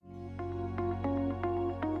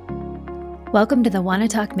Welcome to the Wanna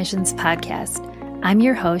Talk Missions podcast. I'm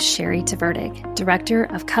your host, Sherry Tverdig, Director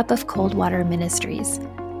of Cup of Cold Water Ministries.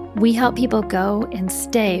 We help people go and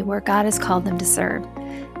stay where God has called them to serve.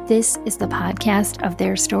 This is the podcast of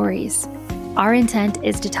their stories. Our intent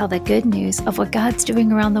is to tell the good news of what God's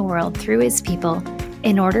doing around the world through His people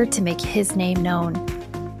in order to make His name known.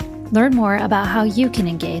 Learn more about how you can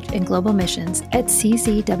engage in global missions at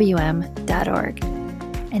ccwm.org.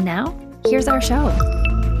 And now, here's our show.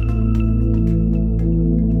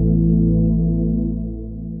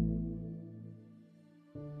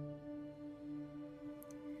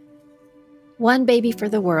 One Baby for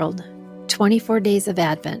the World, 24 Days of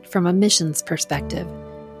Advent from a Missions Perspective.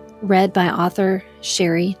 Read by author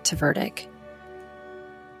Sherry Tverdig.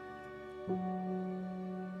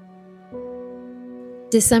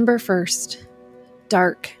 December 1st.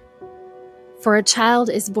 Dark. For a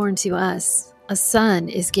child is born to us, a son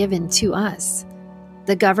is given to us.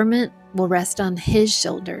 The government will rest on his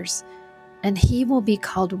shoulders, and he will be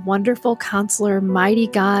called Wonderful Counselor, Mighty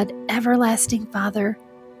God, Everlasting Father,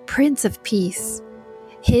 Prince of Peace.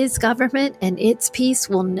 His government and its peace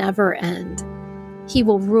will never end. He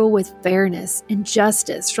will rule with fairness and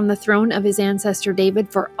justice from the throne of his ancestor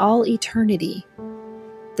David for all eternity.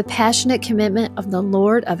 The passionate commitment of the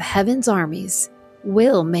Lord of Heaven's armies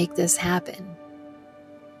will make this happen.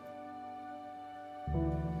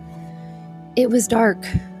 It was dark.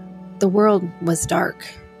 The world was dark.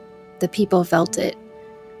 The people felt it.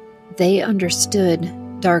 They understood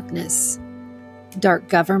darkness. Dark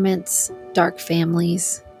governments, dark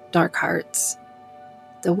families, dark hearts.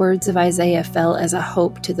 The words of Isaiah fell as a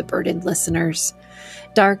hope to the burdened listeners.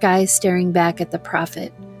 Dark eyes staring back at the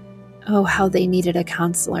prophet. Oh, how they needed a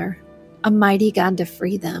counselor, a mighty God to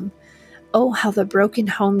free them. Oh, how the broken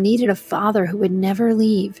home needed a father who would never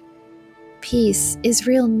leave. Peace,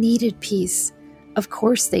 Israel needed peace. Of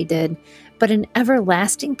course they did, but an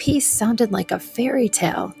everlasting peace sounded like a fairy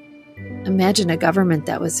tale. Imagine a government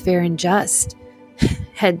that was fair and just.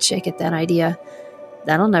 Head shake at that idea.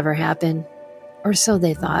 That'll never happen. Or so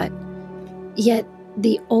they thought. Yet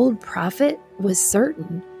the old prophet was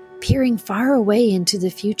certain, peering far away into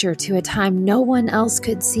the future to a time no one else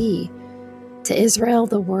could see. To Israel,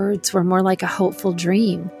 the words were more like a hopeful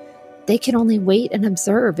dream. They could only wait and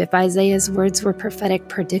observe if Isaiah's words were prophetic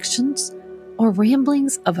predictions or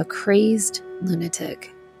ramblings of a crazed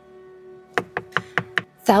lunatic.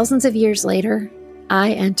 Thousands of years later,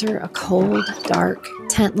 I enter a cold, dark,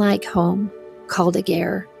 tent-like home called a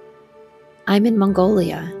ger. I'm in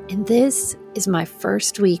Mongolia, and this is my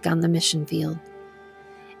first week on the mission field.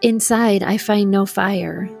 Inside, I find no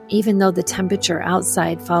fire, even though the temperature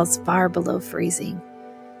outside falls far below freezing.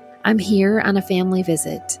 I'm here on a family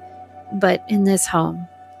visit, but in this home,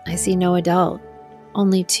 I see no adult,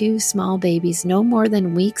 only two small babies no more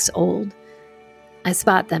than weeks old. I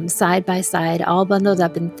spot them side by side, all bundled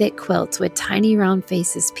up in thick quilts with tiny round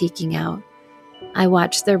faces peeking out. I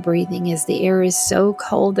watch their breathing as the air is so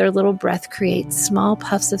cold their little breath creates small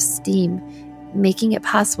puffs of steam, making it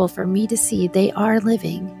possible for me to see they are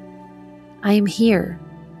living. I am here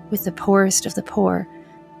with the poorest of the poor,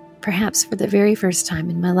 perhaps for the very first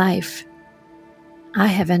time in my life. I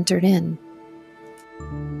have entered in.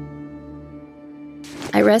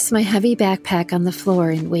 I rest my heavy backpack on the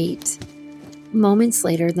floor and wait. Moments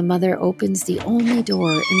later, the mother opens the only door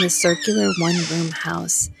in the circular one-room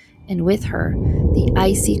house, and with her, the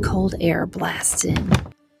icy cold air blasts in.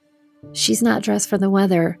 She's not dressed for the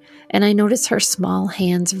weather, and I notice her small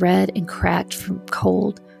hands red and cracked from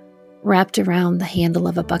cold, wrapped around the handle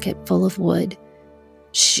of a bucket full of wood.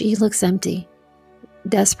 She looks empty,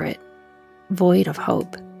 desperate, void of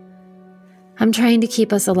hope. "I'm trying to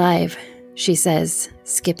keep us alive," she says,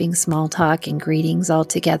 skipping small talk and greetings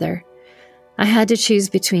altogether. "I had to choose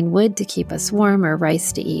between wood to keep us warm or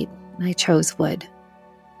rice to eat. I chose wood."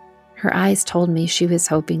 Her eyes told me she was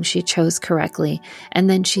hoping she chose correctly, and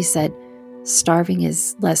then she said, "Starving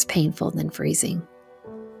is less painful than freezing."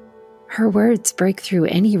 Her words break through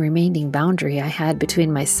any remaining boundary I had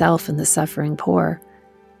between myself and the suffering poor.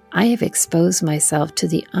 I have exposed myself to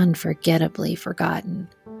the unforgettably forgotten.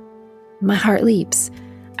 My heart leaps.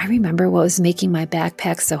 I remember what was making my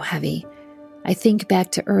backpack so heavy. I think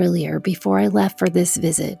back to earlier, before I left for this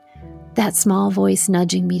visit, that small voice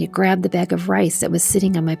nudging me to grab the bag of rice that was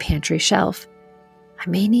sitting on my pantry shelf. I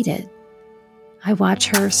may need it. I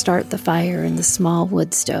watch her start the fire in the small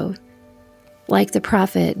wood stove. Like the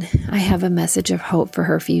prophet, I have a message of hope for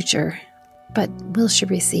her future. But will she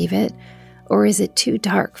receive it, or is it too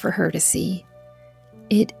dark for her to see?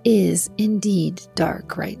 It is indeed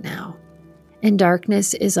dark right now, and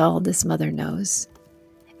darkness is all this mother knows.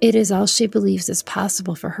 It is all she believes is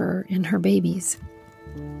possible for her and her babies.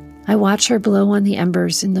 I watch her blow on the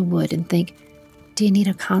embers in the wood and think, do you need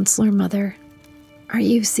a counselor, Mother? Are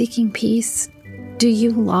you seeking peace? Do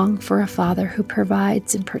you long for a father who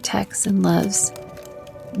provides and protects and loves?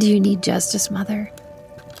 Do you need justice, Mother?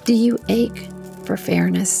 Do you ache for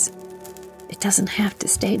fairness? It doesn't have to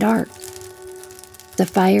stay dark. The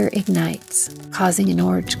fire ignites, causing an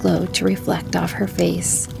orange glow to reflect off her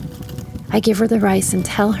face. I give her the rice and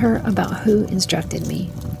tell her about who instructed me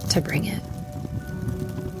to bring it.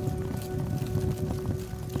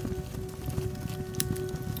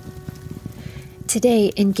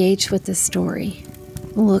 Today, engage with the story.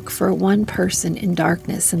 Look for one person in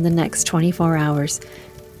darkness in the next 24 hours.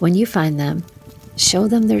 When you find them, show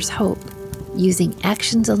them there's hope, using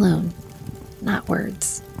actions alone, not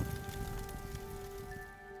words.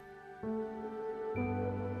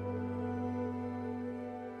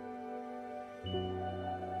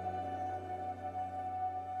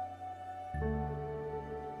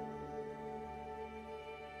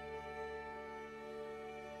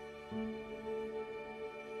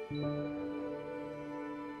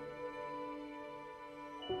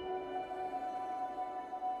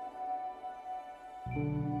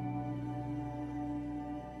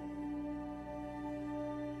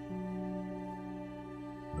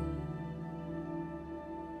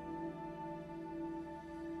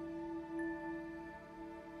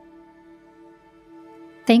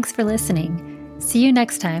 Thanks for listening. See you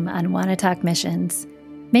next time on Wanna Talk Missions.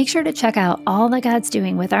 Make sure to check out all that God's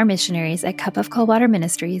doing with our missionaries at Cup of Cold Water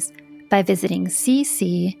Ministries by visiting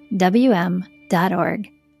ccwm.org.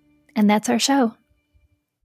 And that's our show.